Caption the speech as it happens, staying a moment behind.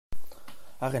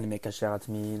הרי אני מקשר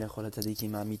עצמי לכל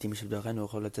הצדיקים האמיתים שבדורנו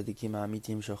וכל הצדיקים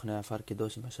האמיתים שוכני עפר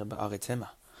קדושים אשר בארץ המה.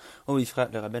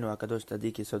 ובפרט לרבנו הקדוש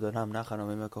צדיק יסוד עולם נחן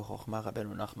וממלכו חוכמה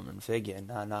רבנו נחמן בן פגה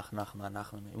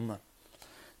נחמן מאומן.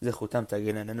 זכותם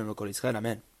תגן עלינו לכל ישראל,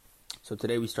 amen. So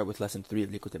today we start with lesson 3 of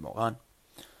Likutei Moran,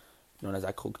 known as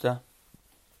Akrukta.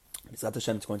 Mizrat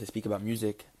Hashem is going to speak about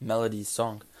music, melody,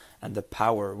 song, and the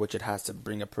power which it has to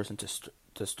bring a person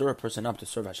to stir a person up to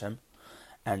serve Hashem,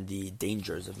 and the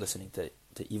dangers of listening to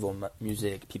evil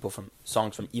music,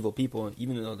 songs from evil people, and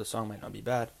even though the song might not be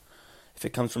bad, if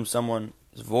it comes from someone's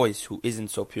voice who isn't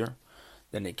so pure,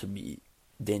 then it can be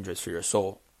dangerous for your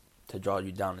soul to draw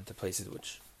you down into places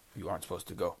which you aren't supposed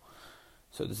to go.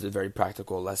 So this is a very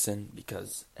practical lesson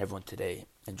because everyone today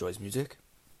enjoys music,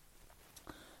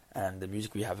 and the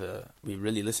music we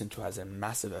really listen to has a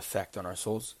massive effect on our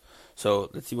souls. So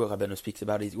let's see what Rabeinu speaks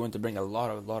about. He's going to bring a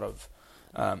lot of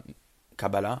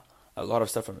Kabbalah, a lot of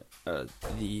stuff from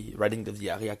the writings of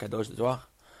the Ari HaKadosh, the Torah,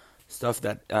 stuff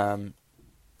that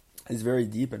is very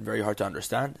deep and very hard to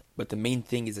understand. But the main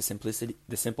thing is the simplicity.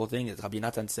 The simple thing is Rabbi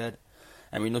Natan said,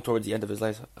 and we know towards the end of his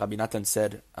life, Rabbi Natan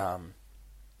said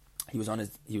he was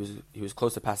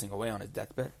close to passing away on his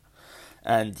deathbed,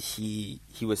 and he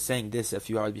was saying this a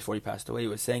few hours before he passed away. He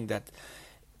was saying that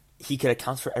he could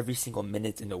account for every single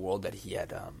minute in the world that he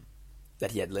had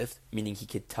lived, meaning he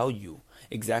could tell you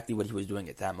exactly what he was doing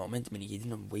at that moment, meaning he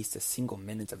didn't waste a single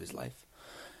minute of his life.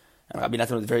 And Rabbi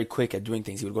Natan was very quick at doing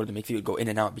things. He would go to the mikveh, he would go in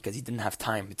and out because he didn't have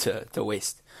time to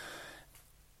waste.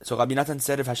 So Rabbi Natan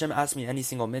said, if Hashem asked me any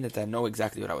single minute, I know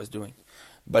exactly what I was doing.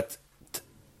 But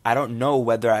I don't know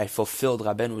whether I fulfilled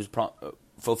Rabeinu's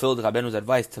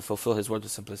advice to fulfill his word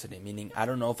with simplicity. Meaning, I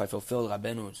don't know if I fulfilled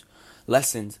Rabeinu's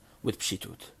lessons with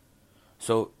pshitut.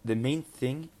 So the main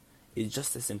thing is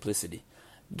just the simplicity.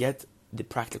 Get the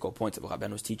practical points of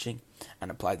Rabeinu's teaching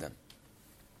and apply them.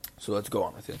 So let's go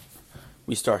on with it.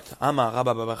 We start. Amar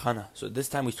Rabba Bar Bar Chana. So this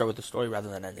time we start with the story rather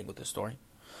than ending with the story.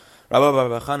 Rabba Bar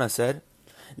Bar Chana said,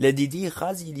 Ledidi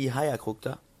chazi li haya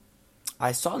krukta.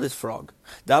 I saw this frog.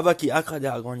 Davaki akra de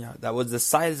Hagronia. That was the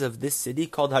size of this city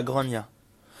called Hagronia.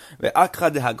 Ve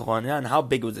akra de Hagronia. And how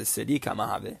big was the city? Kama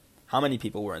have. How many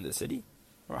people were in the city?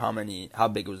 Or how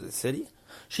big was the city?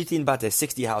 Shitin bate,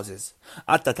 60 houses.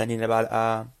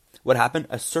 What happened?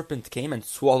 A serpent came and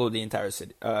swallowed the entire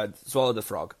city. Swallowed the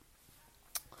frog,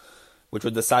 which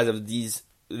was the size of this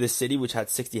city, which had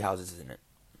 60 houses in it.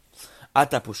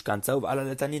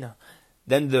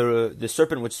 Then the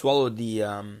serpent which swallowed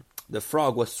the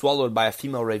frog was swallowed by a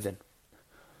female raven.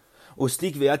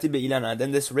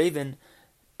 Then this raven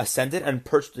ascended and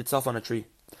perched itself on a tree.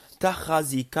 Come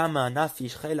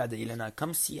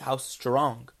see how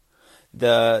strong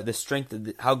the strength,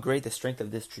 how great the strength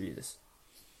of this tree is.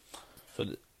 So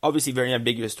obviously very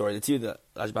ambiguous story. Let's see what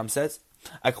the Rashbam says.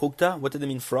 Akrukta, what did it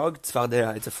mean frog?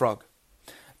 Tzfardea, it's a frog.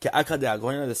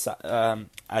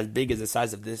 As big as the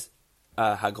size of this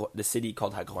the city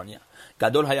called Hagronia.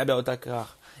 Gadol haya be'otakrach.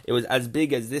 It was as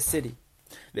big as this city.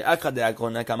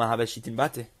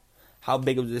 How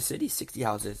big was the city? 60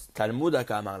 houses. Talmud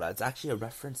akamarla. It's actually a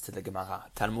reference to the Gemara.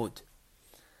 Talmud.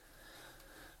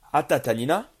 Atta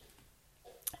Tanina.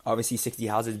 Obviously 60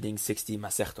 houses being 60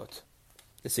 masechtot.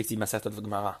 The 60 masechtot of the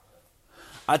Gemara.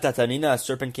 Atta Tanina, a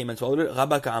serpent came and swallowed it.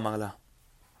 Rabba ka'amarla.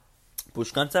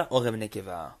 Pushkanta or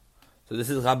nekeva. So this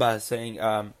is Rabba saying,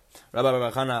 Rabba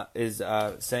Bar Chana is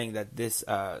saying that this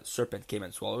serpent came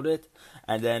and swallowed it,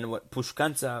 and then what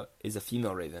Pushkanta is a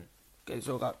female raven. Okay,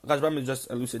 so Rashbam is just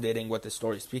elucidating what the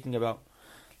story is speaking about.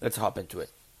 Let's hop into it.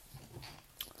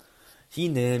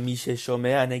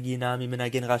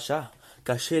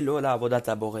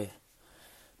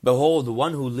 Behold, the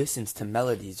one who listens to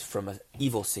melodies from an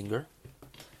evil singer,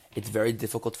 it's very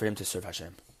difficult for him to serve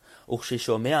Hashem. But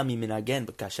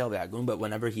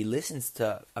whenever he listens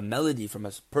to a melody from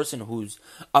a person who's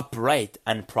upright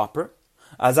and proper,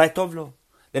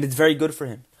 then it's very good for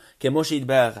him.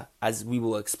 As we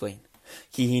will explain.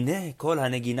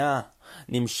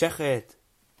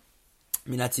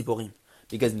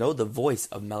 Because no, the voice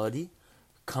of melody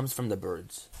comes from the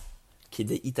birds.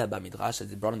 As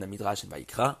it's brought in the Midrash in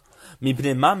Vayikra.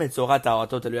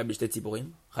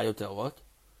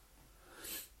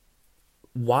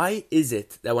 Why is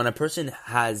it that when a person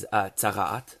has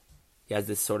tzara'at, he has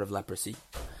this sort of leprosy,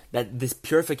 that this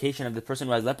purification of the person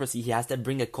who has leprosy, he has to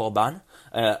bring a korban,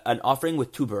 an offering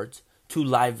with two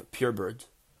live pure birds?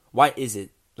 Why is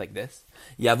it like this?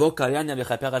 Because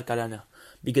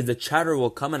the chatterer will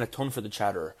come and atone for the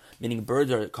chatterer, meaning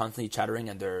birds are constantly chattering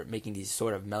and they're making these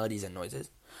sort of melodies and noises.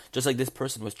 Just like this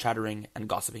person was chattering and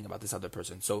gossiping about this other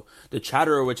person. So the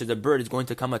chatterer, which is a bird, is going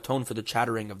to come atone for the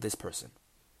chattering of this person.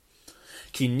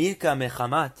 Ki nirka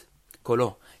mechamat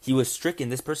kolo. He was stricken,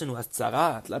 this person who has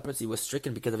tzarat, leprosy, was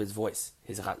stricken because of his voice,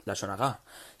 his lashon hara.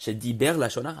 Shediber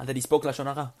lashon hara, that he spoke lashon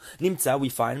hara. Nimtza, we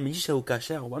find, mishehu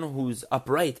kasher, one who's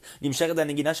upright, nimsheret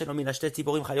hanegina shelo min hashte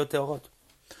tziporim chayot teorot.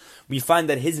 We find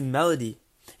that his melody,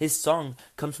 his song,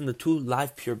 comes from the two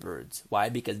live pure birds. Why?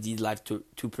 Because these live two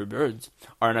pure birds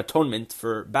are an atonement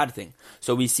for bad thing.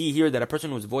 So we see here that a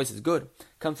person whose voice is good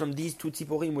comes from these two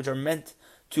tziporim, which are meant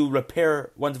to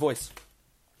repair one's voice.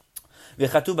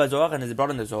 V'chatu b'zohar, and is brought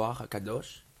in the Zohar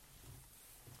HaKadosh,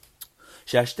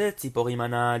 she'ashte tziporim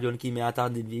hanal yonki me'atar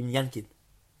didvim yankin.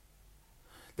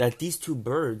 That these two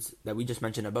birds that we just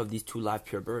mentioned above, these two live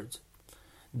pure birds,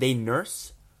 they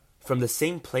nurse from the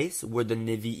same place where the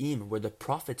Nevi'im, where the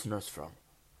prophets nurse from,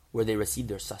 where they receive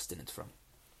their sustenance from.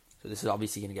 So this is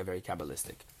obviously going to get very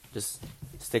Kabbalistic. Just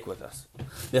stick with us.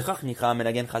 And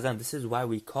again, Chazan, this is why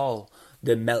we call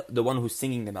the one who's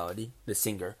singing the melody, the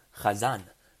singer, Chazan,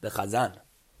 the Chazan.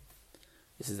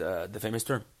 This is the famous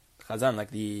term. Chazan,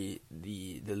 like the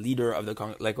leader of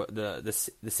the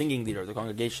singing leader of the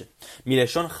congregation.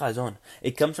 Mileshon Chazon.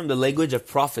 It comes from the language of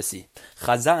prophecy.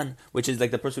 Chazan, which is like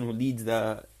the person who leads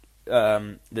the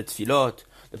tefillot,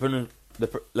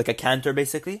 like a cantor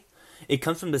basically. It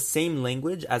comes from the same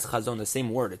language as chazon, the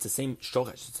same word. It's the same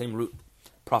shoresh, the same root.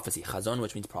 Prophecy, chazon,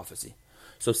 which means prophecy.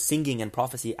 So singing and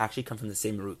prophecy actually come from the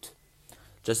same root.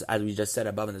 Just as we just said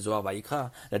above in the Zohar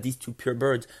Vayikra, that these two pure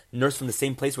birds nurse from the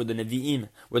same place where the Nevi'im,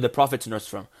 where the prophets nurse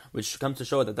from, which comes to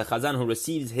show that the chazan who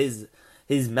receives his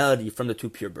melody from the two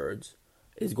pure birds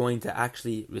is going to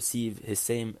actually receive his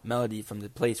same melody from the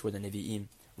place where the Nevi'im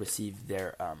receive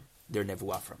their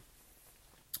nevuah from.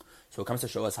 So it comes to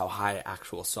show us how high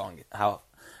actual song, how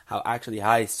actually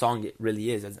high song it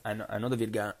really is. As I know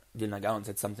the Vilna Gaon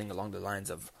said something along the lines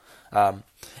of,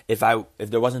 if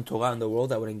there wasn't Torah in the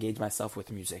world, I would engage myself with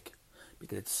music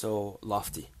because it's so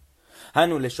lofty.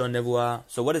 Hanu leshon nevuah.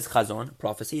 So what is chazon?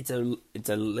 Prophecy. It's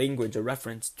a language, a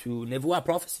reference to nevuah,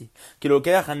 prophecy.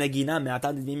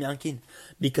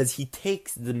 Because he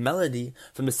takes the melody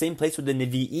from the same place where the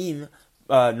Nevi'im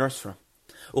nurse from.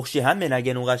 But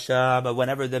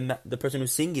whenever the person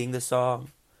who's singing the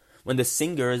song, when the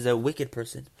singer is a wicked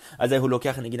person, we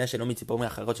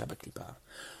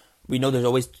know there's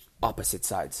always opposite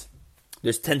sides.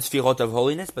 There's 10 sfirot of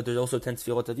holiness, but there's also 10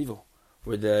 sfirot of evil,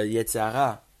 where the Yetzer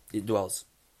Hara dwells.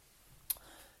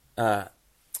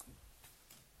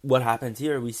 What happens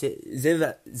here? We say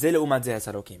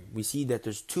we see that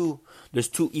there's two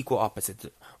equal opposites.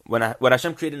 What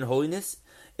Hashem created in holiness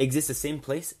exists the same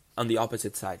place on the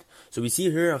opposite side. So we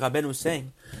see here Rabeinu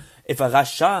saying, if a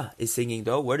Rasha is singing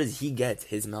though, where does he get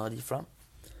his melody from?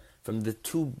 From the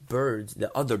two birds, the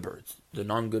other birds, the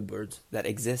non-good birds that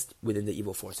exist within the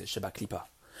evil forces, Sheba Klipa.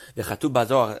 The Chatu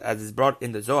Bazor, as is brought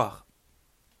in the Zohar.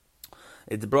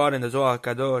 It's brought in the Zohar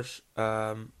Kadosh,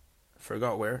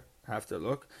 forgot where, I have to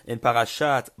look, in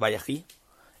Parashat Vayachi,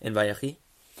 in Vayachi.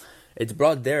 It's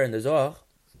brought there in the Zohar,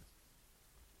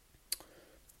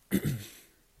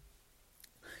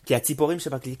 that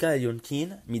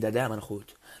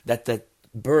the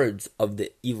birds of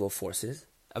the evil forces,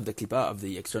 of the klipa, of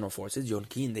the external forces,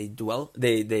 yonkin,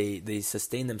 they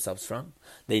sustain themselves from,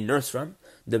 they nurse from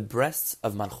the breasts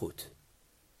of malchut.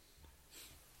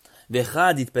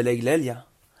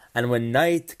 And when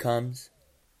night comes,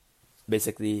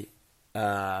 basically,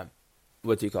 what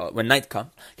do you call it? When night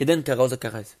comes,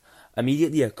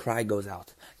 immediately a cry goes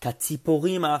out. This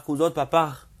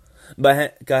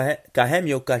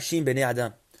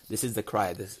is the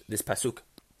cry, this pasuk.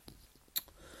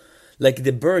 Like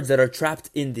the birds that are trapped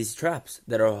in these traps,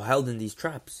 that are held in these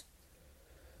traps,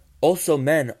 also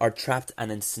men are trapped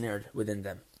and ensnared within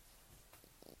them.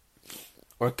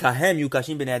 Or kahem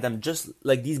yukashim b'nei adam, just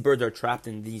like these birds are trapped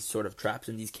in these sort of traps,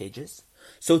 in these cages,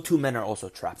 so too men are also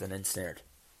trapped and ensnared.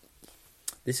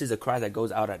 This is a cry that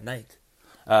goes out at night.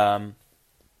 And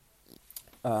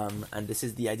this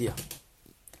is the idea.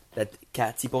 That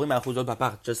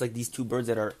just like these two birds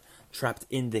that are trapped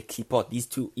in the klipot, these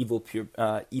two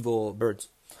evil birds.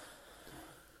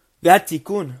 That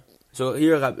tikkun. So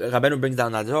here Rabeinu brings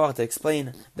down that Zohar to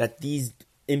explain that these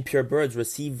impure birds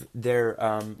receive their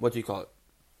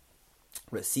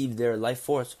receive their life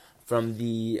force from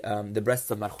the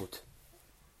breasts of Malchut.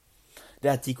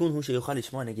 That tikkun hu sheyuchal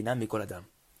lishma negina mikol adam.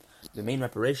 The main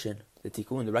reparation, the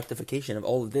tikkun, the rectification of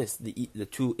all of this, the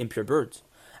two impure birds,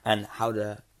 and how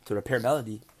to repair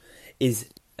melody, is,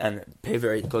 and pay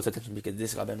very close attention because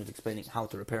this Rabeinu is explaining how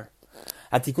to repair.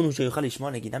 The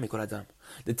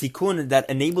tikkun that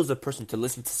enables a person to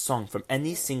listen to song from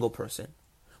any single person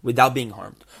without being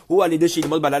harmed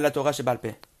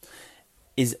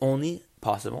is only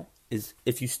possible is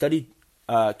if you study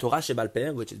Torah Shebal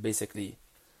Peh, which is basically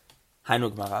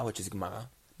Hainu Gemara, which is Gemara,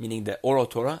 meaning the oral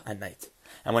Torah at night.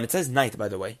 And when it says night, by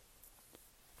the way,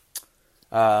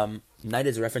 night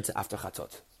is a reference to after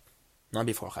Chatzot, not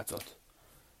before Chatzot.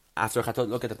 After Chatzot,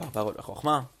 look at the Parparot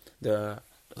Chochma. The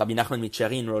Rabbi Nachman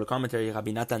Mitcherin wrote a commentary.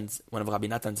 One of Rabbi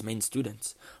Natan's main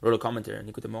students, wrote a commentary on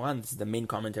Nikutei Moharan. This is the main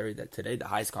commentary that today, the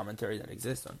highest commentary that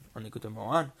exists on Nikutei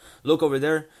Moharan. Look over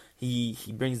there. He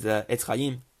brings the Etz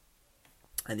Chaim,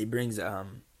 and he brings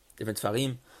different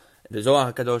Sfarim. The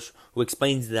Zohar HaKadosh, who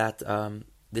explains that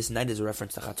this night is a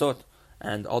reference to Chatzot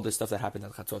and all the stuff that happened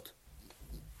at Chatzot.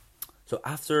 So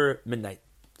after midnight,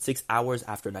 6 hours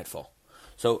after nightfall.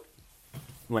 So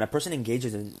when a person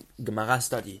engages in Gemara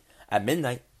study at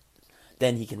midnight,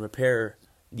 then he can repair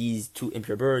these two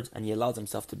impure birds, and he allows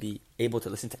himself to be able to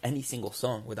listen to any single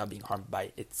song without being harmed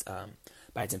by its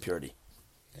impurity.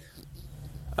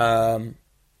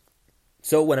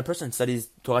 So when a person studies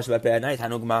Torah Shebal Peh at night,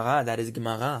 Hanu Gemara, that is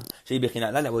Gemara,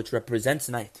 which represents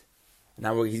night.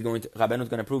 Now Rabeinu is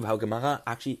going to prove how Gemara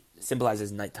actually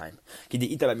symbolizes nighttime.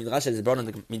 As is brought in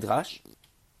the Midrash.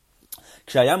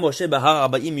 When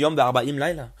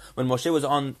Moshe was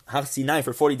on Har Sinai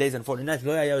for 40 days and 40 nights,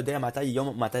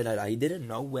 he didn't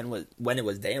know when it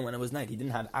was day and when it was night. He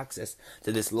didn't have access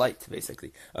to this light,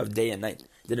 basically, of day and night.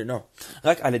 He didn't know.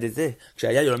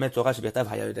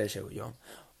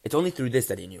 It's only through this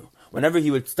that he knew. Whenever he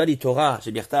would study Torah,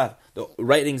 the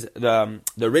writings, the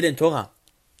written Torah,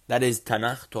 that is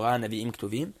Tanakh, Torah, Nevi'im,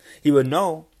 Ketuvim, he would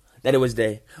know that it was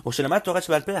day. But when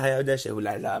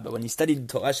he studied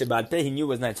Torah Shebal Peh, he knew it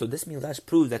was night. So this Midrash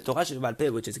proves that Torah Shebal Peh,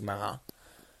 which is Gemara,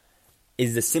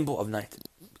 is the symbol of night.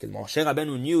 Because Moshe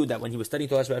Rabeinu knew that when he was studying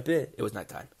Torah Shebal Peh, it was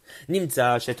nighttime.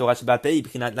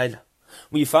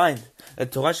 We find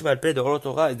that Torah Shebal Peh, the oral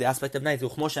Torah, is the aspect of night.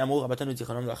 Zet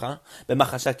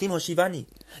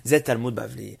Talmud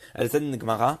Bavli. As it said in the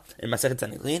Gemara, in Masechet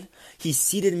Sanhedrin, he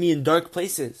seated me in dark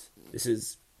places. This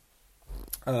is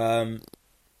Zet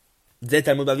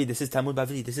Talmud Bavli. This is Talmud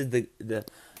Bavli. This is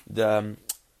the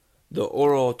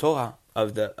oral Torah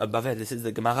of Bavel. This is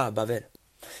the Gemara of Bavel.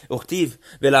 Uchtiv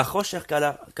v'lachoshech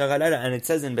kara, and it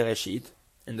says in Bereshit,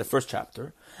 in the first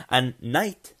chapter, and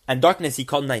night and darkness he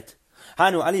called night.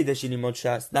 Hanu ali de shilimot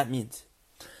shas. That means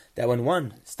that when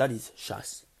one studies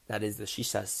shas, that is the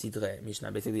Shisha Sidre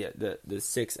Mishnah, basically the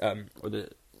six or the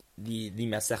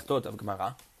Masechtot of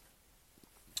Gemara.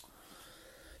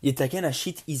 Yitaken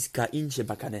ashit izkain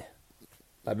shebakane.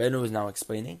 Rabeinu is now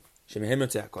explaining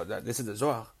that this is the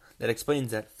Zohar that explains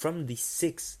that from the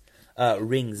 6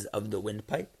 rings of the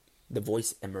windpipe, the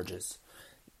voice emerges.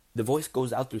 The voice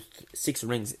goes out through 6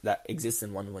 rings that exist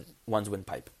in one's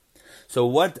windpipe. So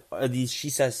what are these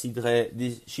Shisha Sidre,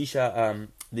 this Shisha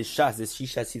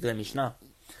Sidre Mishnah?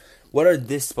 What are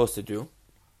this supposed to do?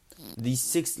 These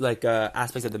 6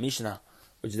 aspects of the Mishnah,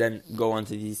 which then go on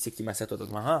to these 60 Masechtot of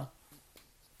Gemara.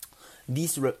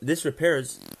 This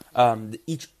repairs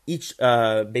each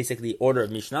basically order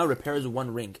of Mishnah repairs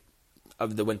 1 ring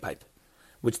of the windpipe,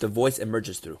 which the voice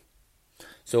emerges through.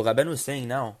 So Rabeinu is saying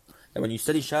now that when you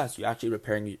study Shas, you're actually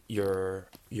repairing your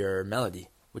melody,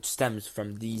 which stems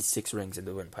from these 6 rings in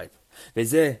the windpipe.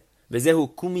 This is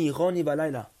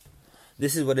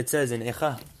what it says in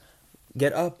Echa.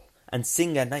 Get up and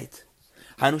sing at night.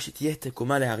 What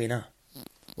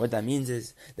that means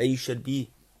is that you should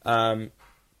be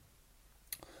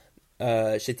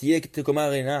that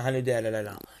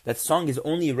song is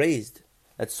only raised.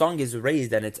 That song is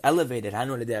raised and it's elevated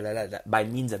by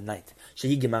means of night.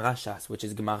 Shehi Gemara Shas, which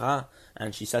is Gemara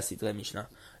and Shisha Sidre Mishnah.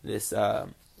 This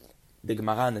the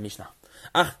Gemara and the Mishnah.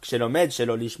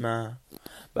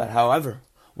 But however,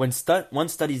 when one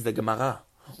studies the Gemara,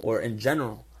 or in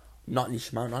general, not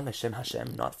lishma, not Hashem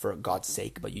Hashem, not for God's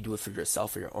sake, but you do it for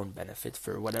yourself, for your own benefit,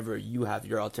 for whatever you have,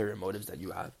 your ulterior motives that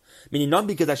you have. Meaning not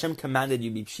because Hashem commanded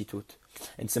you b'pshitut,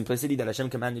 in simplicity that Hashem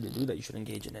commanded you to do, that you should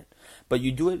engage in it. But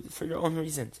you do it for your own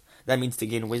reasons. That means to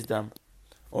gain wisdom,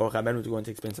 or Rabeinu is going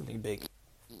to explain something big.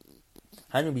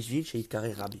 In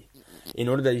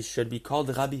order that you should be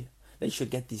called Rabbi, that you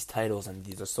should get these titles and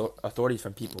these authorities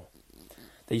from people.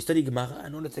 That you study Gemara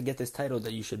in order to get this title,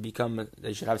 that you should have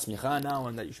smicha now,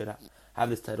 and that you should have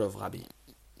this title of Rabbi.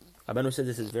 Rabeinu said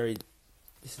this is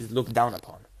looked down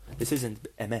upon. This isn't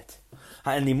emet.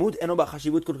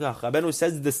 Rabeinu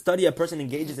says the study a person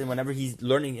engages in whenever he's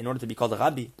learning in order to be called a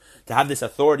Rabbi, to have this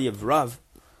authority of Rav,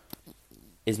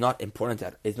 is not important.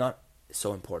 It's not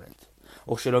so important.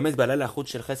 Rabeinu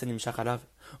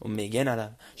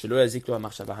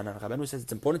says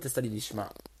it's important to study Lishma.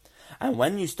 And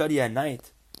when you study at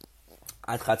night,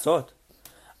 at Chatzot,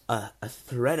 a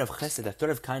thread of chesed, a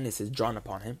thread of kindness is drawn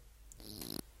upon him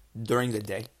during the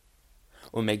day,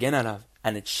 Umegen alav,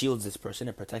 and it shields this person,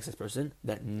 it protects this person,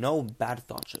 that no bad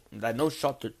thought should, that no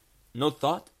thought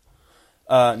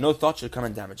should come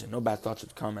and damage him, no bad thought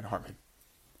should come and harm him.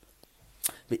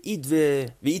 And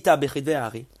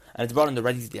it's brought in the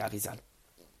writings of the Arizal,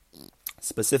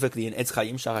 specifically in Etz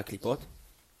Chaim Shara Klipot,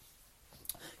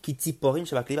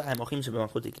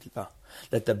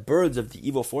 that the birds of the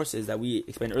evil forces that we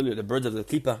explained earlier, the birds of the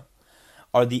Klipa,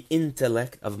 are the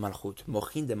intellect of Malchut.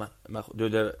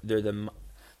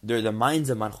 They're the minds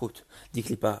of Malchut, the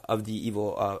Klipa of the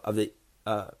evil,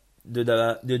 they're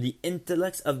the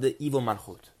intellects of the evil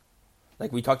Malchut.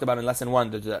 Like we talked about in lesson 1,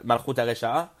 there's the Malchut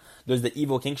HaResha'a, there's the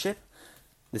evil kingship.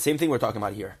 The same thing we're talking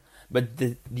about here. But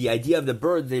the idea of the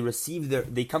bird, they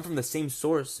come from the same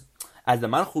source as the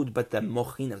Malchut, but the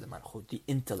mochin of the Malchut, the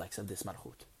intellects of this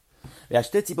Malchut.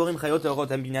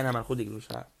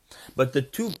 But the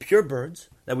two pure birds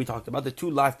that we talked about, the two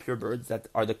live pure birds that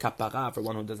are the kapara for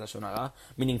one who does Lashon Hara,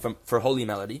 meaning for holy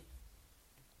melody,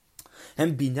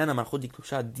 these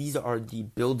are the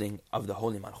building of the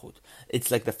holy Malchut. It's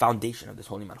like the foundation of this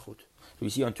holy Malchut. So we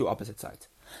see on two opposite sides.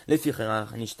 This is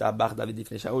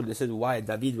why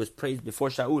David was praised before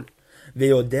Shaul.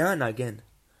 Again,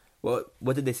 well,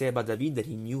 what did they say about David? That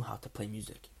he knew how to play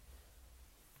music.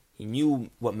 He knew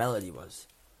what melody was.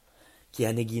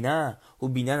 Because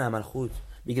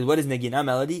what is Negina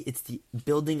melody? It's the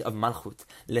building of Malchut.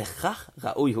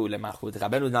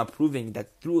 Rabeinu is now proving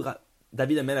that through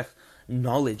David HaMelech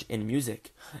knowledge in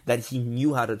music, that he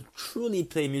knew how to truly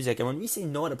play music. And when we say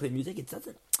know how to play music, it's not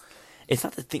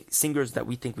the singers that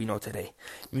we think we know today.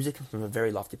 Music comes from a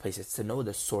very lofty place. It's to know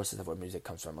the sources of where music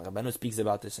comes from. Rabeinu speaks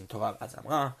about this in Torah,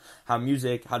 how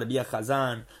music, how to be a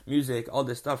chazan, music, all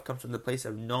this stuff comes from the place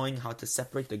of knowing how to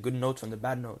separate the good notes from the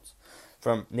bad notes,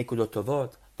 from nekudot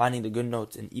tovot, finding the good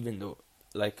notes, and even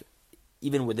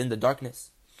within the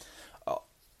darkness.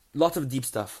 Lots of deep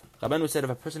stuff. Rabeinu said if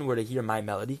a person were to hear my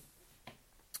melody,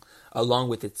 along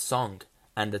with its song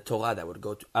and the Torah that would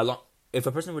go to, if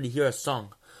a person were to hear a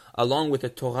song along with the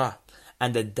Torah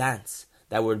and the dance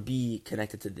that would be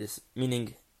connected to this,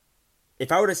 meaning,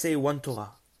 if I were to say one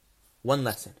Torah, one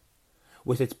lesson,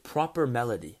 with its proper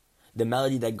melody, the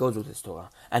melody that goes with this Torah,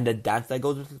 and the dance that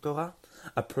goes with the Torah,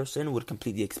 a person would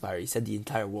completely expire. He said the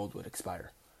entire world would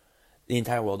expire. The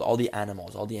entire world, all the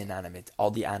animals, all the inanimate,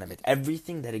 all the animate,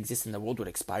 everything that exists in the world would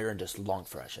expire and just long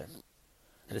for Hashem.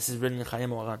 And this is written in Chayim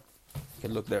Moran. You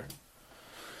can look there.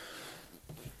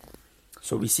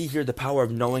 So we see here the power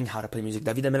of knowing how to play music.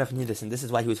 David HaMelech knew this, and this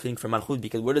is why he was fitting for Malchut,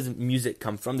 because where does music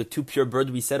come from? The two pure birds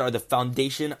we said are the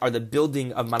foundation, are the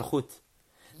building of Malchut.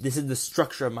 This is the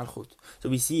structure of Malchut. So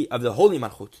we see of the holy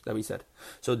Malchut that we said.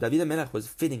 So David HaMelech was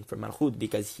fitting for Malchut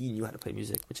because he knew how to play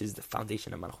music, which is the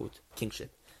foundation of Malchut,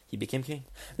 kingship. He became king.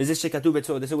 This is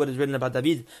what is written about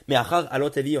David.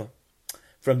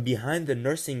 From behind the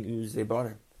nursing ooze they brought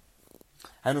him.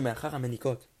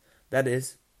 That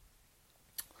is,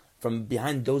 from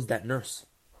behind those that nurse.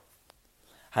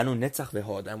 And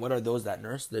what are those that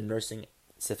nurse? The nursing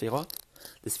sefirot,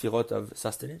 the sefirot of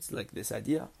sustenance, like this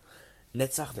idea.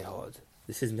 Netzach vehod.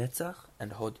 This is Netzach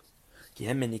and Hod.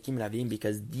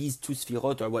 Because these two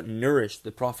sefirot are what nourish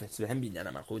the prophets.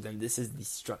 And this is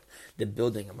the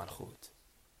building of Malchut.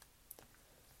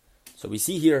 So we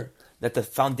see here that the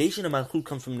foundation of Malchut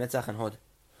comes from Netzach and Hod.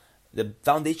 The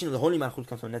foundation of the holy Malchut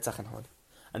comes from Netzach and Hod.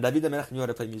 And David HaMelech knew how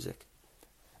to play music.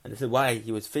 And this is why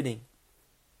he was fitting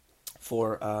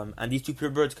for, and these two pure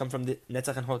birds come from the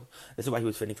Netzach and Hod. This is why he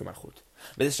was fitting for Malchut.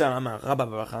 But this is what Rabbi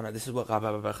Bar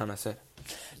Chana said.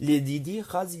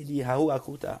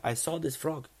 I saw this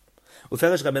frog. And what did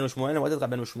Rabeinu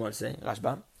Shmuel say?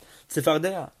 Rashbam.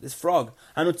 Tzefardea, this frog.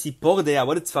 What is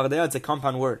tzefardea? It's a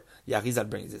compound word. The Arizal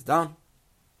brings this down.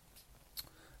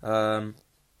 And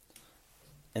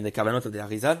the kavanot of the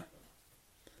Arizal.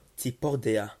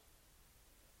 Tzipordea.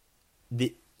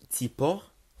 The tzipor,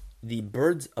 the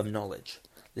birds of knowledge.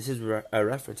 This is a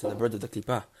reference to the birds of the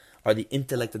klipa, are the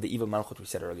intellect of the evil malchut we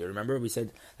said earlier. Remember we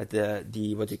said that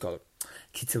the what do you call it?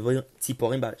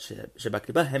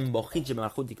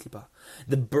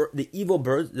 The evil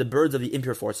birds, the birds of the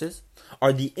impure forces,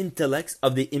 are the intellects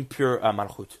of the impure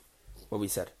malchut. What we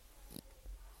said.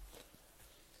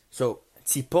 So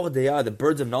tzipor deya, the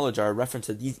birds of knowledge, are a reference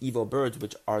to these evil birds,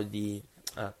 which are the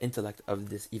intellect of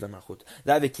this evil malchut.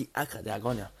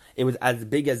 It was as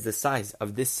big as the size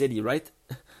of this city, right?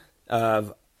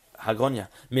 Of Hagronia.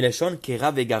 Mileshon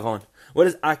kera vegaron. What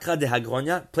is Akra de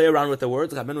Hagronia? Play around with the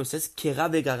words. Rabeinu says kera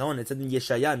vegaron. It says in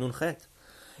Yeshaya Nunchet.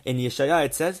 In Yeshaya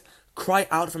it says cry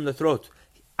out from the throat.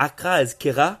 Akra is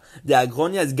kera, de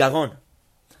Hagronia is garon.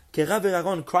 Kera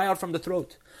vegaron, cry out from the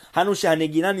throat.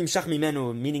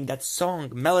 Meaning that song,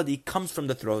 melody comes from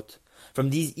the throat, from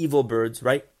these evil birds,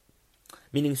 right?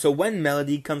 Meaning, so when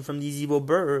melody comes from these evil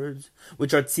birds,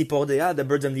 which are tzipor de'ah, the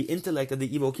birds of the intellect of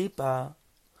the evil kippa,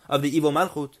 of the evil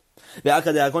malchut,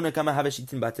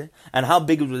 and how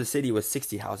big was the city? It was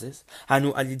 60 houses.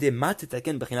 Meaning,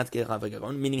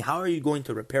 how are you going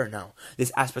to repair now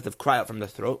this aspect of cry out from the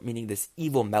throat, meaning this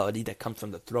evil melody that comes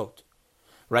from the throat,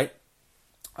 right?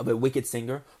 Of a wicked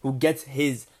singer who gets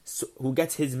his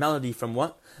melody from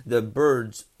what? The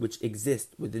birds which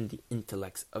exist within the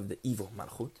intellects of the evil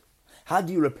malchut. How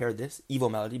do you repair this evil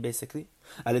melody, basically?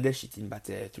 Through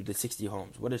the 60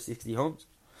 homes. What are 60 homes?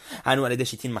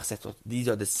 These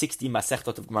are the 60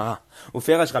 masechtot of Gemara. What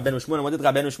did Rabeinu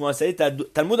Shmuel say? It's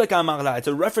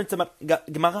a reference to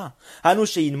Gemara.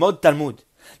 Talmud.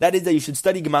 That is that you should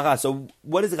study Gemara. So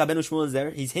what is Rabeinu Shmuel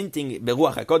there? He's hinting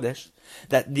Beruach HaKodesh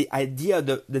that the idea,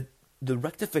 the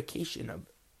rectification of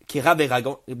Kira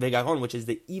Vegaron, which is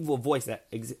the evil voice that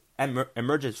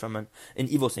emerges from an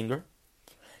evil singer,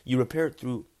 you repair it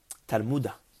through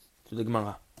Talmuda, through the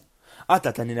Gemara.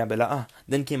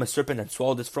 Then came a serpent and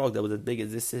swallowed this frog that was as big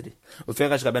as this city. What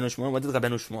did Rabeinu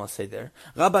Shmuel say there?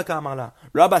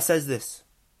 Rabba says this.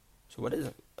 So what is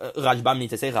it? Rajbam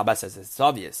need to say Rabba says this. It's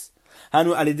obvious.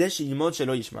 What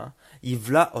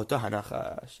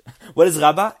is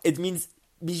Rabba? It means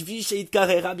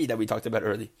that we talked about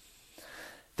earlier.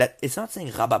 That it's not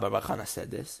saying Rabba Bar Chana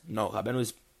said this. No, Rabeinu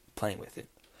is playing with it.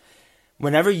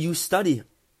 Whenever you study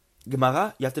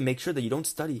Gemara, you have to make sure that you don't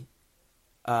study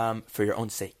for your own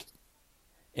sake,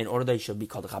 in order that you should be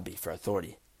called Rabbi, for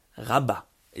authority. Rabba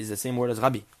is the same word as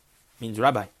Rabbi, means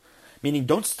rabbi. Meaning,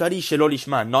 don't study shelo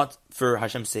lishma, not for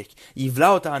Hashem's sake.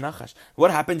 Yivla ota anachash.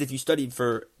 What happens if you study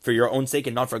for your own sake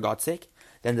and not for God's sake?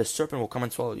 Then the serpent will come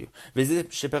and swallow you. This is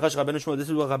what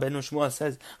Rabeinu Shmuel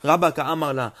says. Rabba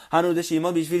ka'amar la.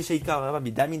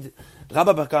 That means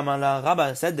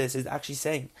Rabba said this is actually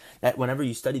saying that whenever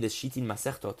you study the Shitin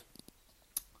Masechtot,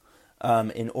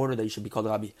 in order that you should be called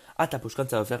Rabbi. What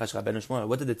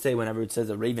did it say whenever it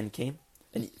says a raven came?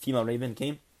 A female raven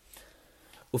came?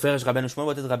 What did Rabeinu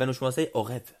Shmuel say?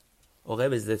 Orev.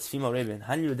 Orev is this female raven.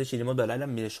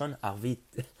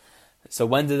 So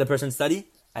when did the person study?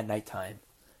 At night time.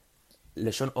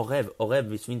 Leshon Orev. Orev,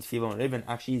 which means female raven,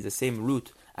 actually is the same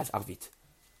root as Arvit.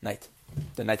 Night.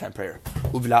 The nighttime prayer.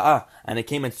 Uvla'a. And it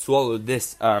came and swallowed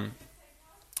this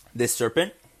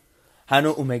serpent. What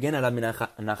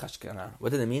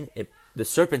does it mean? The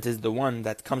serpent is the one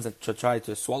that comes to try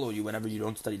to swallow you whenever you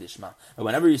don't study Lishma. But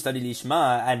whenever you study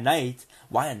Lishma at night,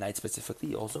 why at night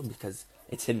specifically? Also because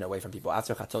it's hidden away from people.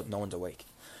 After Chatzot, no one's awake.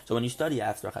 So when you study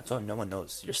after Chatzot, no one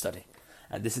knows you're studying.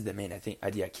 And this is the main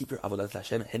idea. Keep your Avodat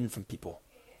Hashem hidden from people.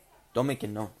 Don't make it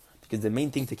known. Because the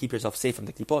main thing to keep yourself safe from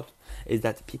the klipot is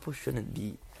that people shouldn't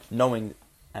be knowing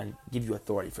and give you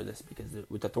authority for this. Because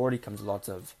with authority comes lots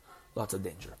of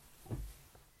danger.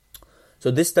 So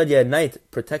this study at night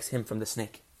protects him from the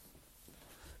snake.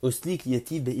 Uslik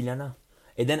yetiv be'ilana.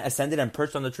 It then ascended and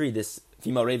perched on the tree, this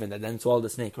female raven that then swallowed the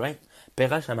snake, right?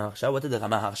 Perash HaMaharsha, what did the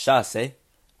Maharsha say?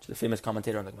 Which is the famous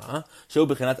commentator on the Gemara. Sheu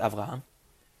b'chinat Avraham.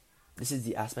 This is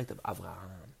the aspect of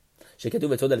Avraham.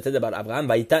 Shekatuv v'tzoda, it says about Avraham,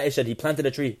 vayita eshed, he planted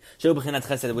a tree. Sheu b'chinat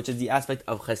Chesed, which is the aspect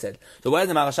of Chesed. So why is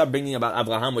the Maharsha bringing about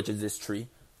Avraham, which is this tree?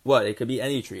 What? It could be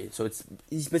any tree. So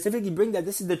he specifically bring that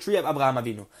this is the tree of Abraham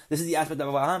Avinu. This is the aspect of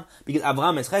Abraham, because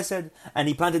Abraham is Chesed, and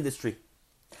he planted this tree.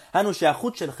 That means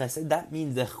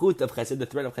the chut of Chesed, the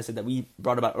thread of Chesed that we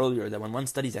brought about earlier, that when one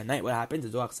studies at night, what happens,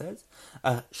 as Zohar says,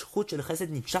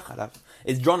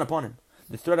 is drawn upon him.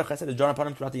 The thread of Chesed is drawn upon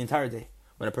him throughout the entire day,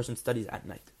 when a person studies at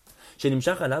night.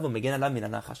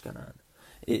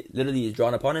 It literally is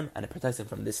drawn upon him, and it protects him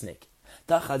from this snake.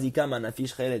 Come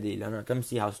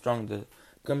see how strong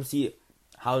Come see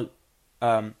how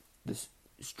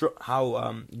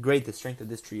great the strength of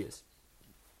this tree is.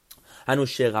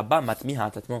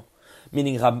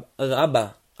 Meaning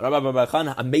Rabba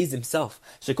amazed himself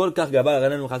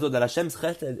that Hashem's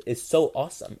chesed is so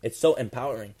awesome, it's so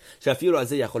empowering.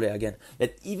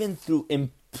 That even through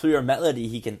impure melody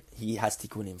he has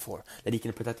tikkunim for, that he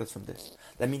can protect us from this.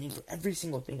 That meaning for every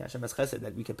single thing Hashem has chesed,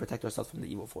 that we can protect ourselves from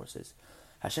the evil forces.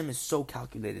 Hashem is so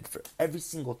calculated for every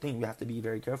single thing. We have to be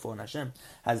very careful, and Hashem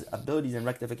has abilities and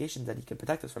rectifications that He can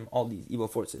protect us from all these evil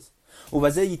forces. And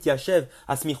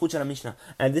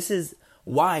this is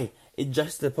why it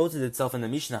juxtaposes itself in the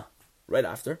Mishnah right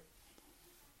after.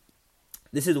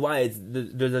 This is why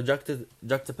there's a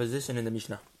juxtaposition in the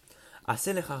Mishnah.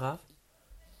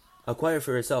 Acquire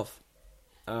for yourself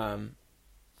a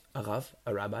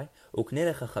rabbi,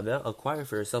 acquire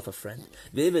for yourself a friend,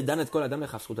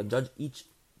 to judge each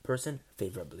person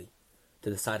favorably. to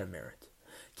the side of merit.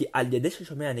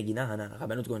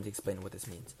 Rabeinu is going to explain what this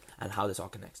means and how this all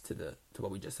connects to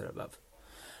what we just said above.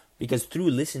 Because through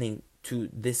listening to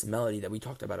this melody that we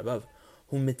talked about above,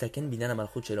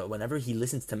 whenever he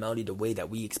listens to melody the way that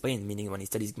we explained, meaning when he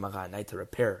studies Gemara at night to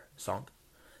repair song,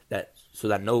 so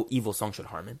that no evil song should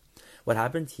harm him, what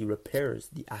happens? He repairs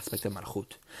the aspect of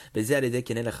malchut.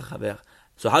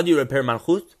 So how do you repair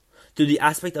malchut? Through the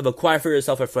aspect of acquire for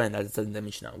yourself a friend, as it says in the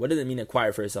Mishnah. What does it mean,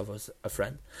 acquire for yourself a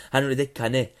friend?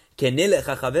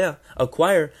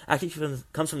 Acquire actually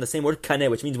comes from the same word kane,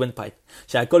 which means windpipe,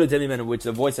 which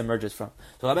the voice emerges from.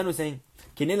 So Rabeinu was saying,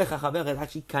 is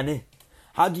actually kane.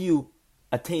 How do you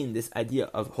attain this idea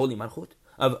of holy malchut,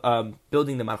 of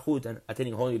building the malchut and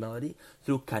attaining holy melody?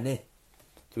 Through kane,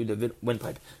 through the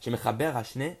windpipe.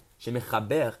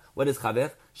 What is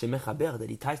chaver? That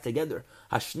he ties together.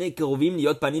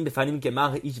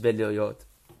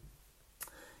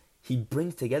 He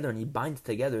brings together and he binds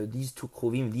together these two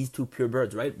kruvim, these two pure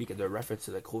birds, right? Because they're reference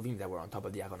to the kruvim that were on top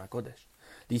of the Aron HaKodesh.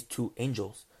 These two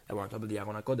angels that were on top of the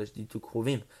Aron HaKodesh, these two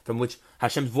kruvim, from which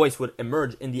Hashem's voice would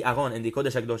emerge in the Aron, in the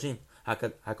Kodesh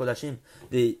HaKodashim.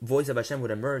 The voice of Hashem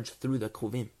would emerge through the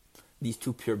kruvim, these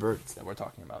two pure birds that we're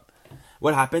talking about.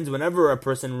 What happens whenever a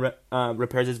person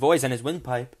repairs his voice and his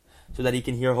windpipe, so that he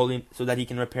can hear holy, so that he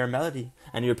can repair melody,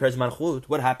 and he repairs malchut?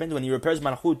 What happens when he repairs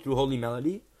malchut through holy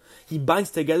melody? He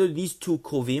binds together these two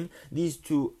kruvim, these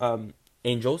two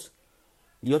angels,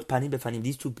 these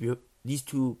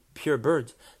two pure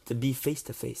birds, to be face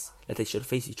to face, that they should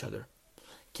face each other,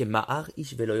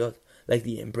 like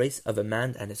the embrace of a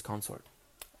man and his consort,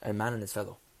 a man and his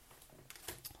fellow,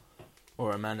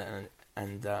 or a man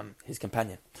and his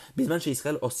companion. At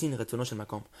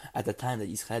the time that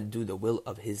Israel do the will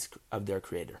of their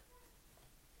creator.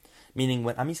 Meaning,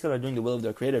 when Am Yisrael are doing the will of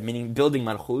their creator, meaning building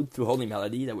malchut through holy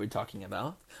melody that we're talking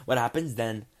about, what happens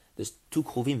then? There's two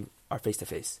kruvim are face to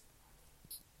face.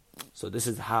 So this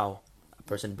is how a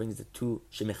person brings the two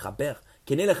shemechaber.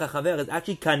 Kene lechachaber is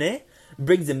actually kane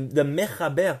brings the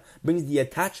mechaber, brings the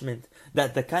attachment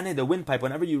that the kane, the windpipe.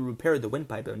 Whenever you repair the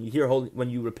windpipe and you hear when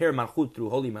you repair malchut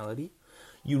through holy melody,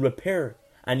 you repair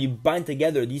and you bind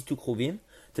together these two kruvim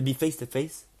to be face to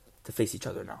face each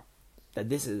other now. That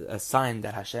this is a sign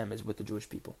that Hashem is with the Jewish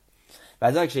people.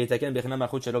 Rabeinu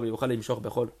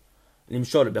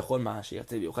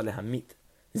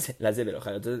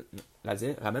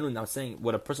now saying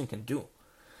what a person can do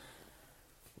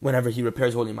whenever he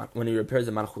repairs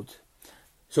the malchut.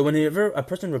 So whenever a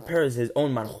person repairs his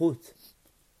own malchut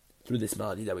through this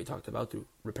melody that we talked about, through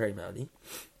repairing melody,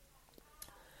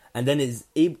 and then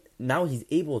now he's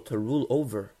able to rule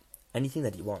over anything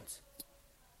that he wants.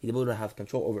 He's able to have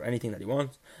control over anything that he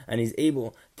wants, and he's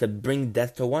able to bring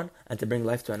death to one and to bring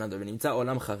life to another.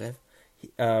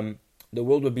 The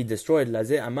world will be destroyed. And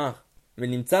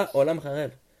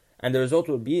the result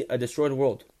will be a destroyed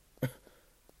world.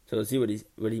 So let's see what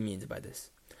he means by this.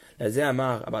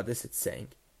 About this it's saying,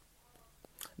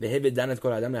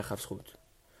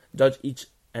 judge each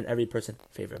and every person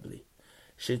favorably.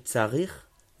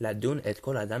 A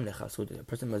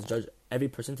person must judge every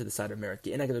person to the side of merit.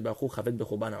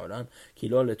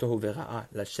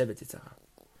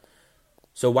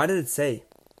 So why did it say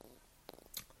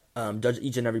judge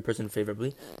each and every person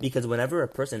favorably? Because whenever a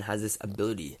person has this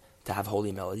ability to have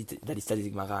holy melody, that he studies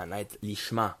Gemara at night,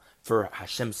 lishma, for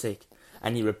Hashem's sake,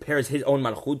 and he repairs his own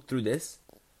malchut through this,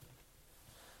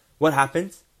 what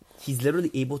happens? He's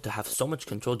literally able to have so much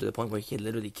control to the point where he can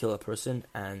literally kill a person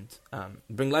and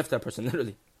bring life to that person,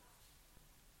 literally.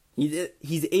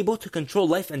 He's able to control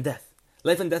life and death.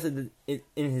 Life and death is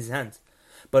in his hands.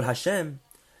 But Hashem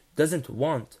doesn't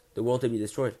want the world to be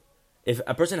destroyed. If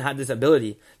a person had this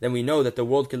ability, then we know that the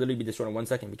world could literally be destroyed in 1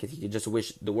 second, because he could just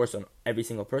wish the worst on every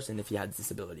single person if he had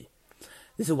this ability.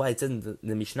 This is why it says in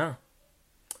the Mishnah,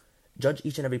 judge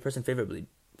each and every person favorably.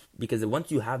 Because once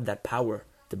you have that power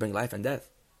to bring life and death,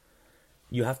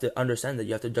 you have to understand that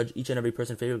you have to judge each and every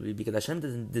person favorably, because Hashem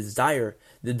doesn't desire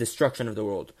the destruction of the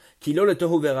world.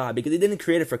 Because He didn't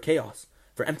create it for chaos,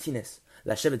 for emptiness.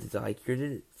 He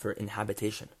created it for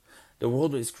inhabitation. The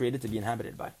world is created to be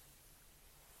inhabited by.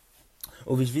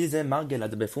 This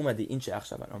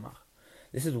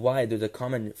is why there's a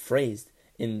common phrase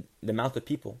in the mouth of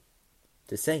people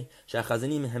to say, at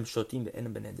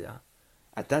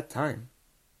that time,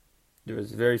 there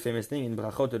was a very famous thing in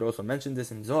Brachot, it also mentioned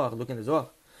this in Zohar, look in the Zohar,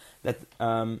 that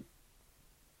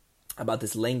about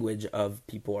this language of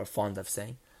people are fond of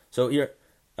saying. So here,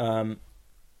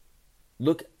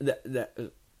 look,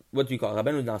 what do you call it?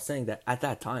 Rabeinu is now saying that at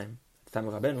that time, at the time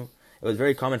of Rabeinu, it was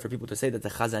very common for people to say that the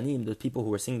chazanim, the people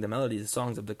who were singing the melodies, the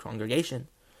songs of the congregation,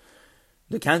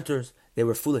 the cantors, they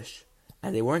were foolish.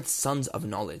 and they weren't sons of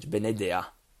knowledge, bnei de'ah.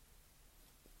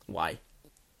 Why?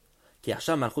 Because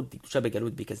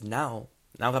now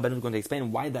Rabeinu is going to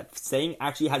explain why that saying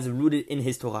actually has rooted in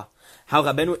his Torah. How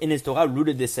Rabeinu in his Torah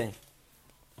rooted this saying.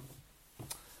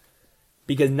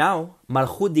 Because now,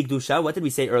 Malchut Dikdusha, what did we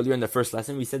say earlier in the first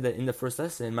lesson? We said that in the first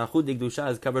lesson, Malchut Dikdusha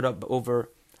is covered up over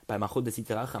by Malchut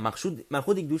Desitirach. Malchut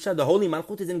Dikdusha, the holy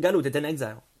Malchut, is in Galut, it's in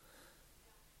exile.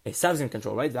 Esav's in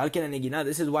control, right?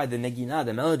 This is why the Negina,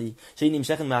 the melody,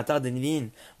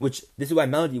 which this is why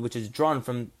melody, which is drawn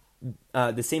from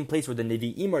the same place where the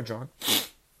Nevi'im are drawn,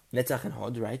 Netzach and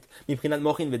Hod, right?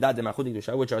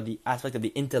 Which are the aspect of the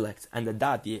intellect and the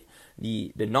dat,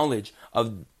 the knowledge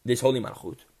of this holy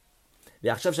Malchut.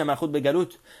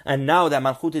 And now that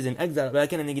Malchut is in exile,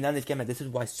 this is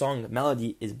why song,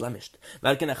 melody is blemished.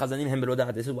 This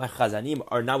is why Chazanim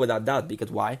are now without dat,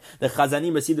 because why? The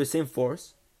Chazanim receive the same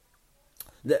force,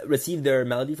 receive their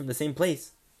melody from the same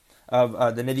place of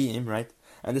the Nevi'im, right?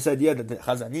 And this idea that the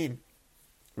Chazanim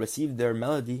receive their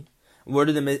melody, where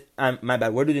do the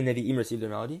Nevi'im receive their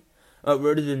melody?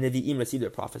 Where do the Nevi'im receive their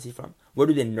prophecy from? Where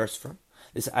do they nurse from?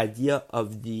 This idea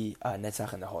of the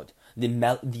Netzach and the Hod,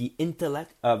 the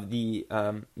intellect of the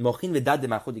Mochin v'dat de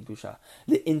Malchut Dikdusha,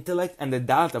 the intellect and the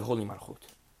dat of Holy Malchut.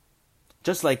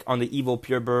 Just like on the evil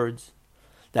pure birds,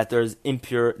 that the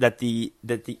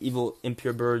evil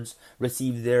impure birds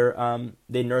receive their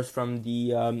they nurse from the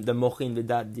Mochin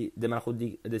v'dat de Malchut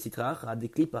de Sitrach, the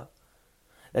Klipa,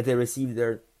 that they receive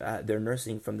their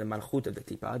nursing from the Malchut of the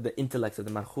Klipa, the intellect of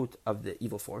the Malchut of the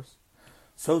evil force.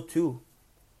 So too,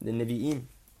 the Nevi'im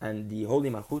and the Holy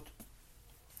Malchut,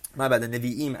 the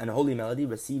Nevi'im and Holy Melody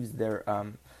receives their,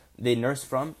 they nurse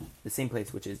from the same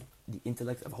place, which is the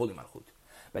intellect of Holy Malchut.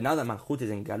 But now that Malchut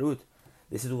is in Galut,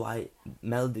 this is why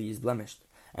melody is blemished.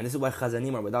 And this is why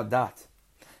Chazanim are without dat.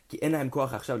 Because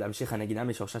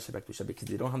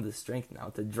they don't have the strength now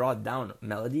to draw down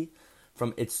melody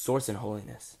from its source in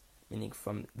holiness, meaning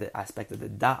from the aspect of the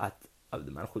da'at of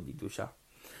the Malchut Dikdusha,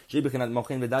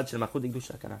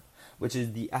 which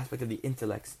is the aspect of the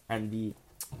intellects and the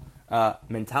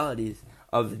mentalities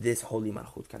of this holy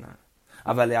Malchut Kanan.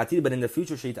 But in the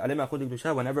future,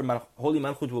 whenever holy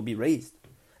Malchut will be raised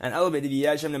and elevated,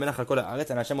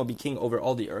 and Hashem will be king over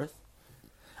all the earth,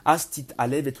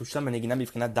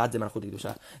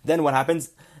 then what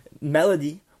happens?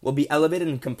 Melody will be elevated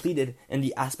and completed in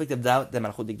the aspect of the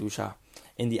Malchut Dikdusha,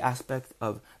 in the aspect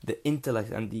of the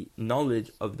intellect and the knowledge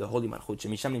of the Holy Malchut.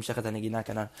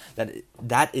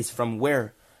 That is from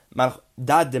where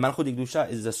Dad de Malchut Dikdusha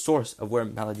is the source of where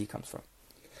melody comes from.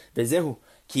 This is what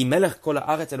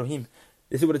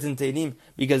it's in Tehillim,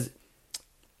 because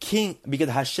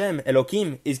Hashem,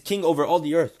 Elokim, is king over all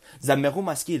the earth. Zameru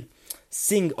maskil,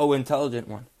 sing, O intelligent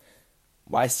one.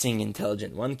 Why sing,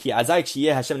 intelligent one?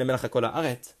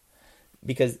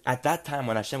 Because at that time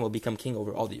when Hashem will become king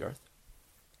over all the earth,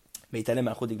 and then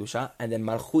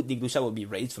Malchut Dikdusha will be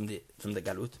raised from the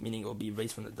Galut, meaning it will be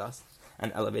raised from the dust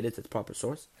and elevated to its proper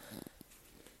source.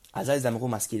 Then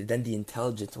the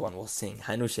intelligent one will sing.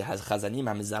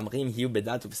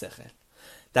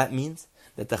 That means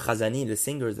that the Chazanim, the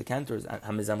singers, the cantors, and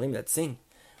Hamizamrim that sing,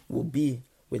 will be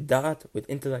with Darat, with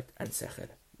intellect, and Sechel,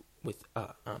 with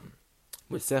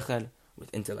Sechel, with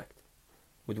intellect,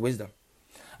 with wisdom.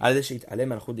 By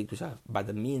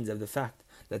the means of the fact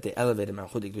that they elevated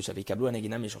Malchut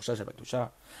Dikdusha,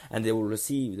 and they will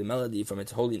receive the melody from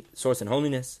its holy source and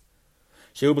holiness,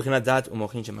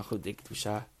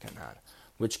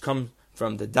 which come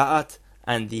from the Da'at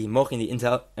and the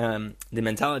Mochin, the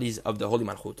mentalities of the Holy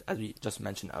Malchut, as we just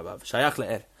mentioned above. Shayach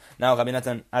le'er. Now Rabbi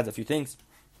Natan adds a few things.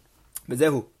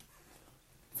 Bezehu,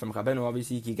 from Rabeinu,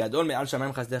 obviously, Ki gadol me'al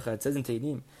shamayim chasdecha. It says in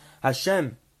Tehillim,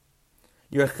 Hashem,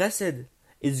 your chesed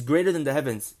is greater than the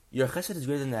heavens. Your chesed is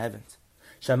greater than the heavens.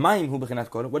 Shamayim hu b'chinat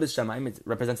kol. What is shamayim? It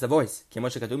represents the voice. Ki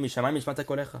moshe katuv mishamayim mishmata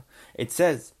kolecha. It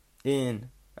says in,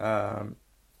 bear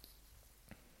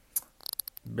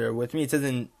with me, it says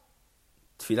in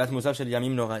Tfilat Musaf shel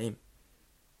Yamim Noraim.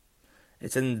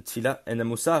 It's in Tfilah, in the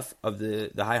Musaf of the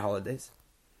high holidays,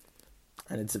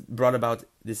 and it's brought about.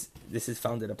 This is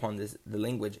founded upon the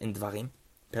language in Dvarim,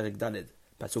 Perek Daled,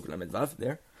 Pasuk Lamed Vav.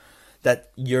 There,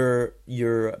 that your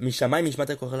Mishamai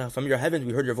Mishmata Kochela, from your heavens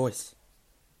we heard your voice.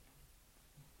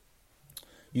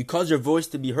 You cause your voice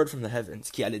to be heard from the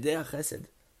heavens. Ki alidei chesed.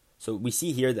 So we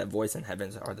see here that voice and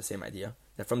heavens are the same idea.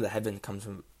 That from the heaven comes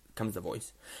the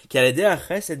voice.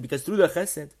 Because through the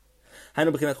chesed,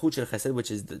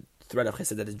 which is the thread of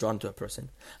chesed that is drawn to a person,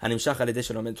 that is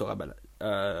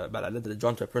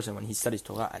drawn to a person when he studies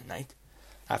Torah at night.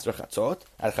 after chatzot,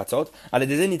 at chatzot,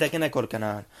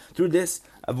 through this,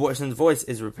 a person's voice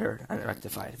is repaired and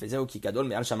rectified. This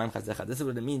is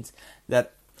what it means,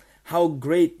 that how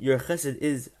great your chesed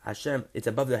is, Hashem, it's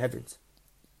above the heavens.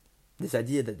 This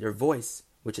idea that your voice,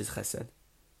 which is chesed,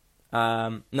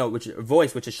 which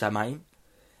is shamayim,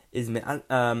 is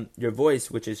your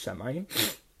voice, which is shamayim,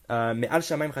 me'al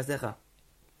shamayim chasecha.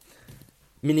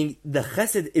 Meaning the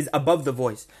chesed is above the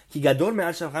voice. Ki gadol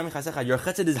me'al shamayim chasecha. Your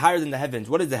chesed is higher than the heavens.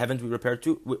 What is the heavens we repair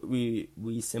to?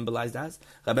 We symbolized as.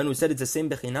 Rabeinu said it's the same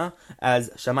bechina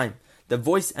as shamayim. The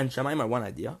voice and shamayim are one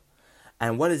idea.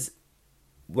 And what is,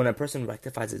 when a person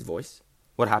rectifies his voice,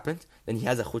 what happens? Then he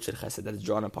has a chut shel chesed that is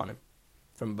drawn upon him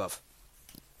from above.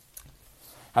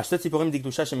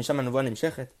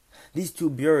 These two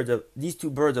birds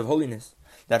of holiness,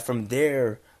 that from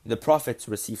there the prophets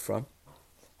receive from,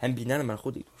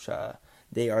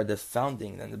 they are the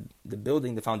founding and the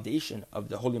building, the foundation of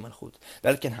the holy malchut.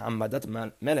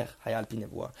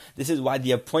 This is why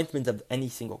the appointment of any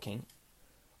single king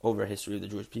over history of the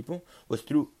Jewish people was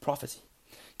through prophecy.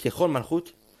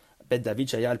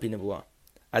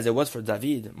 As it was for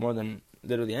David, more than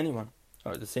literally anyone,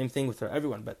 or the same thing for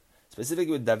everyone, but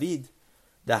specifically with David,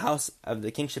 the house of the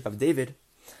kingship of David,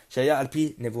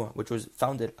 which was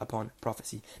founded upon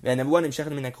prophecy. And what does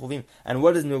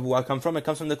Nevuah come from? It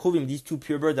comes from the Kruvim, these two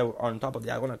pure birds that were on top of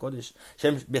the Aron HaKodesh,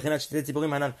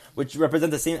 which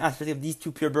represent the same aspect of these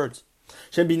two pure birds,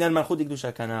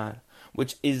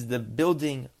 which is the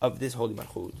building of this holy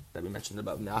malchut that we mentioned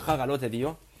above.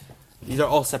 These are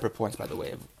all separate points, by the way,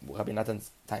 of Rabbi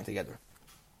Natan's time together.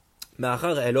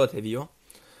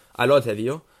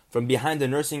 From behind the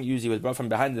nursing ewes, he was brought. From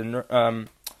behind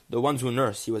the ones who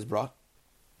nurse, he was brought.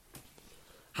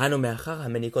 From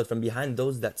behind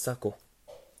those that suckle,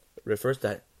 refers to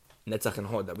that netzach and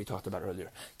hod that we talked about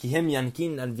earlier.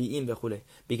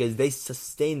 Because they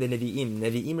sustain the nevi'im.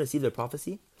 Nevi'im receive their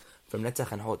prophecy from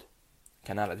netzach and hod.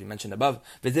 Canal, as we mentioned above.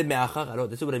 This is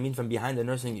what I mean from behind the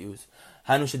nursing ewes.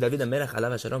 That means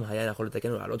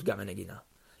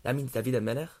David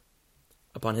HaMelech,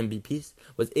 upon him be peace,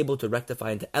 was able to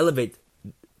rectify and to elevate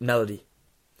melody.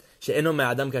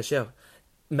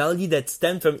 Melody that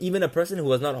stemmed from even a person who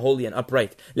was not holy and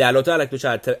upright.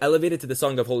 To elevate it to the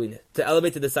song of holiness, to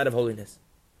elevate to the side of holiness.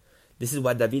 This is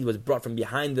why David was brought from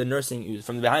behind the nursing ewes,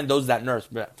 from behind those that nurse,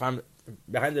 from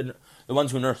behind the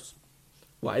ones who nurse.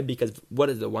 Why? Because what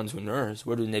is the ones who nurse?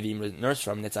 Where do Nevi'im nurse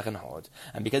from? Netzach and Hod.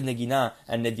 And because Negina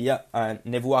and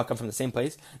Nevuah come from the same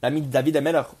place, that means David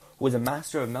HaMelech, who was a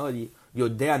master of melody,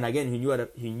 Yodea Nagen,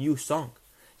 he knew song,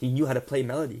 he knew how to play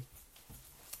melody.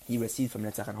 He received from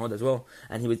Netzach and Hod as well,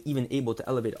 and he was even able to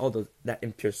elevate all that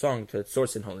impure song to its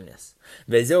source in holiness.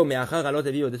 This is what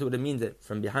it means, that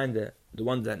from behind the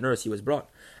ones that nurse, he was brought.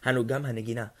 Hanu Gam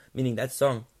HaNegina, meaning that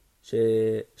song,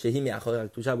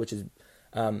 which is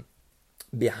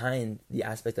behind the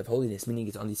aspect of holiness, meaning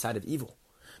it's on the side of evil.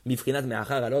 Which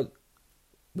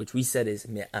we said is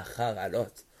me'achar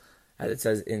alot, as it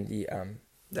says in the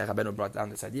Rabeinu brought down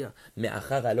this idea.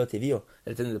 Me'achar alot evio,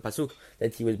 that it's in the pasuk,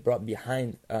 that he was brought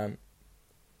behind the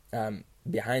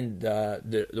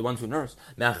ones who nurse.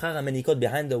 Me'achar menikot,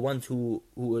 behind the ones who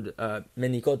would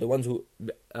menikot, the ones who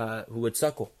would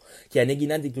suckle. Because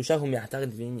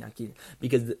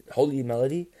the holy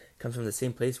melody comes from the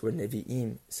same place where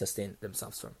Nevi'im sustained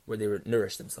themselves from, where they were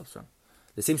nourished themselves from.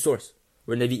 The same source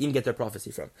where Nevi'im get their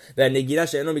prophecy from.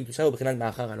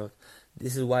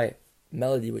 This is why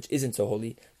melody, which isn't so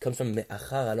holy, comes from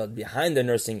me'achar alot, behind the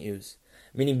nursing ewes.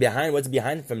 Meaning behind, what's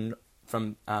behind from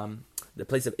the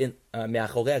place of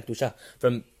me'achorei kedusha,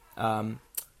 from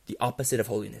the opposite of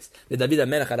holiness. The David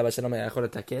HaMelech alav shalom yachol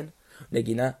letaken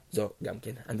negina zo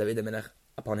gamken, and David HaMelech,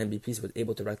 upon him be peace, was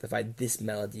able to rectify this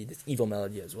melody, this evil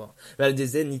melody as well. And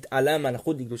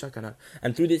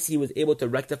through this he was able to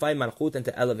rectify malchut and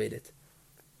to elevate it.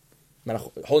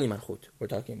 Holy malchut we're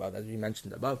talking about, as we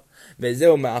mentioned above. And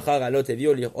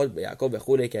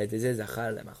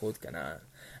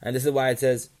this is why it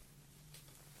says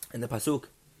in the pasuk,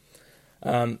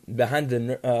 behind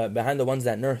the ones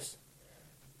that nurse,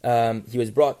 he was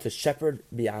brought to shepherd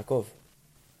Yaakov.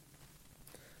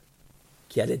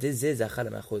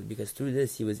 Because through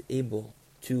this he was able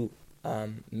to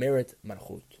merit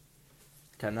malchut.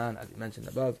 Kanan, as we mentioned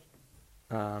above.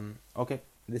 Okay,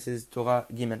 this is Torah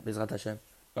Gimel Bezrat Hashem.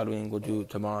 God willing, we'll do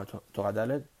tomorrow Torah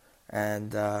Daled,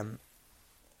 and God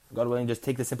willing, just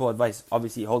take the simple advice.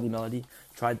 Obviously, holy melody.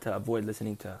 Try to avoid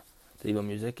listening to evil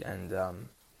music, and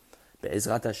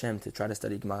Bezrat Hashem, to try to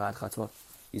study Gemara at Chatzot.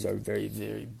 These are very,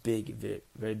 very big,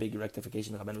 very big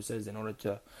rectification. Rabeinu says, in order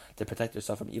to protect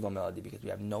yourself from evil melody, because we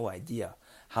have no idea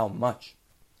how much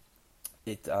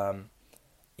it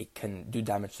it can do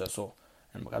damage to the soul.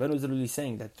 And Rabeinu is literally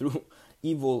saying that through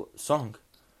evil song,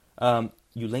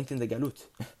 you lengthen the galut.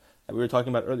 That we were talking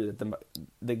about earlier, that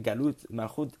the galut,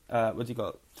 malchut, what do you call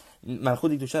it?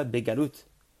 Malchut ikdusha begalut.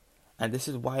 And this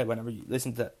is why whenever you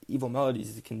listen to evil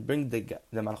melodies, it can bring the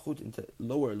malchut into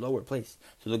lower place.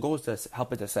 So the goal is to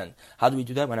help it ascend. How do we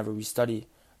do that? Whenever we study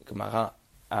Gemara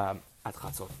at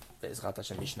Chatzot, Be'ezrat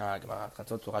Hashem Mishnah, Gemara at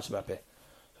Chatzot, Torah Sheba'al Peh.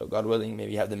 So God willing,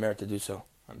 maybe you have the merit to do so.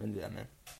 Amen.